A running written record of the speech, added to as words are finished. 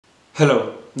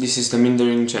Hello, this is the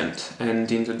Mindering Gent,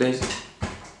 and in today's...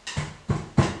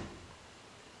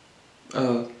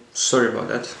 sorry about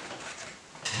that.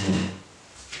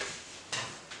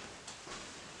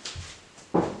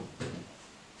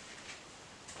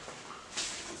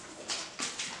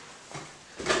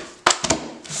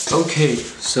 Okay,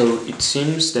 so it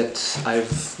seems that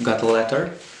I've got a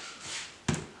letter.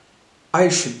 I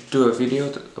should do a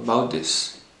video about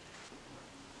this.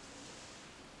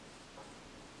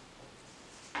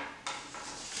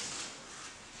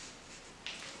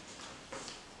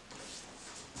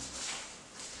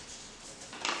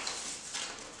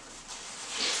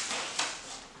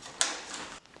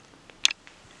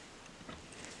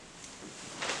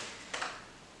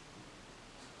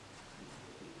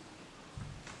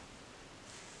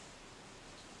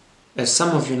 As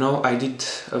some of you know, I did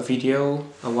a video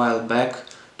a while back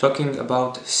talking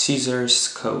about Caesar's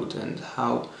code and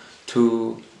how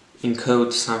to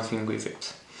encode something with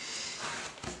it.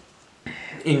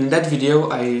 In that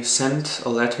video I sent a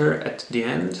letter at the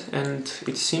end and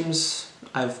it seems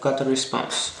I've got a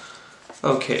response.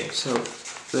 Okay, so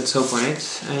let's open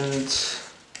it, and it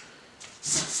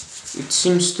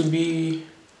seems to be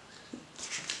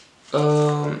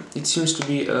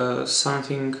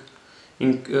something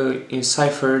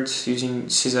enciphered using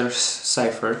Caesar's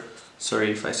cipher. Sorry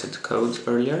if I said code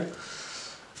earlier.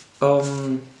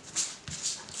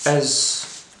 As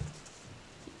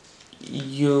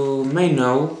you may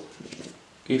know,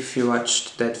 if you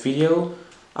watched that video,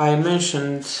 I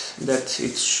mentioned that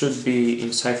it should be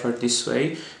enciphered this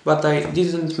way, but I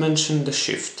didn't mention the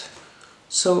shift.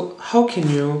 So how can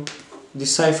you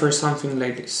decipher something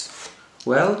like this?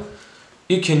 Well,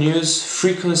 you can use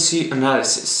frequency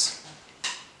analysis.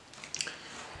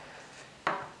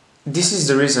 This is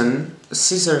the reason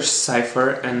Caesar's cipher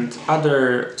and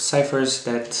other ciphers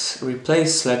that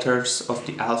replace letters of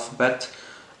the alphabet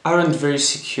aren't very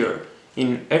secure.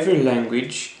 In every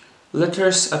language,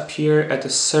 letters appear at a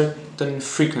certain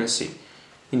frequency.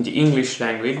 In the English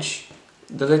language,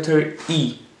 the letter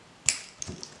E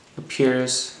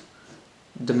appears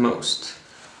the most.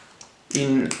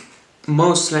 In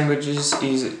most languages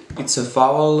it's a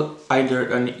vowel, either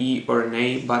an E or an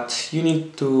A, but you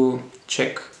need to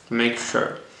check to make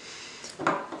sure.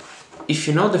 If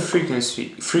you know the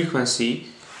frequency,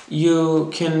 you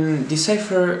can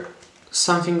decipher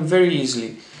something very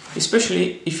easily,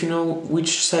 especially if you know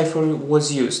which cipher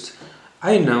was used.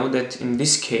 I know that in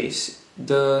this case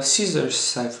the Caesar's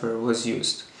cipher was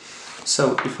used.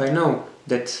 So if I know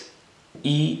that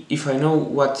if I know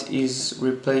what E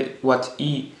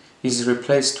is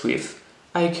replaced with,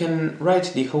 I can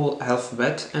write the whole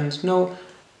alphabet and know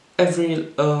every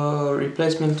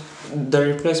replacement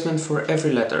for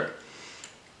every letter.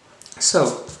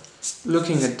 So,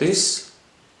 looking at this,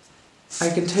 I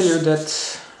can tell you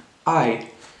that I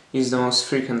is the most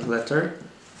frequent letter.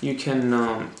 You can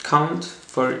count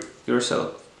for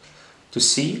yourself to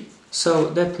see.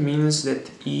 So that means that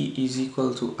E is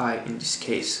equal to I in this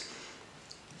case.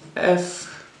 F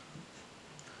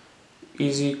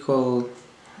is equal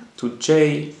to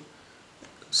J,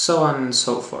 so on and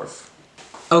so forth.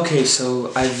 Okay,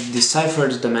 so I've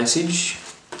deciphered the message.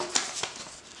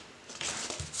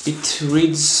 It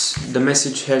reads: the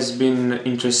message has been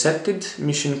intercepted,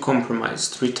 mission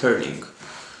compromised, returning.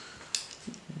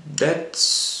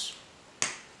 That's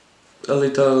a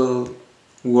little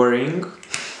worrying.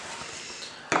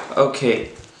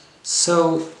 Okay,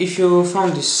 so if you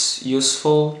found this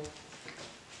useful,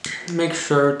 make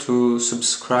sure to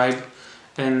subscribe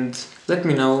and let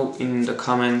me know in the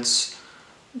comments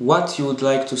what you would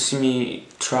like to see me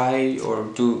try or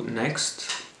do next.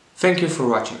 Thank you for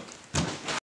watching.